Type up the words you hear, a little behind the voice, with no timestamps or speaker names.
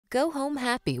Go home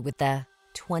happy with the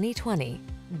 2020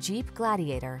 Jeep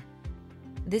Gladiator.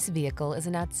 This vehicle is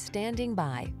an outstanding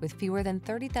buy with fewer than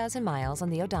 30,000 miles on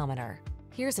the odometer.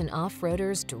 Here's an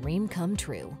off-roader's dream come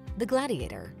true, the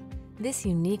Gladiator. This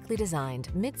uniquely designed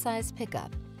midsize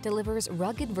pickup delivers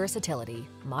rugged versatility,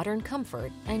 modern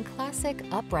comfort, and classic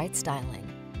upright styling.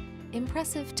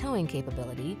 Impressive towing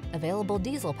capability, available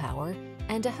diesel power,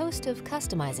 and a host of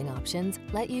customizing options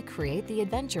let you create the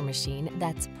adventure machine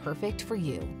that's perfect for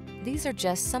you. These are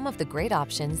just some of the great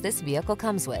options this vehicle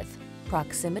comes with: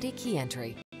 proximity key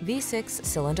entry, V6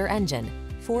 cylinder engine,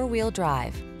 4-wheel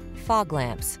drive, fog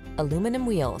lamps, aluminum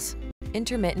wheels,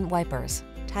 intermittent wipers,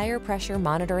 tire pressure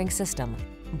monitoring system,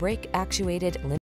 brake actuated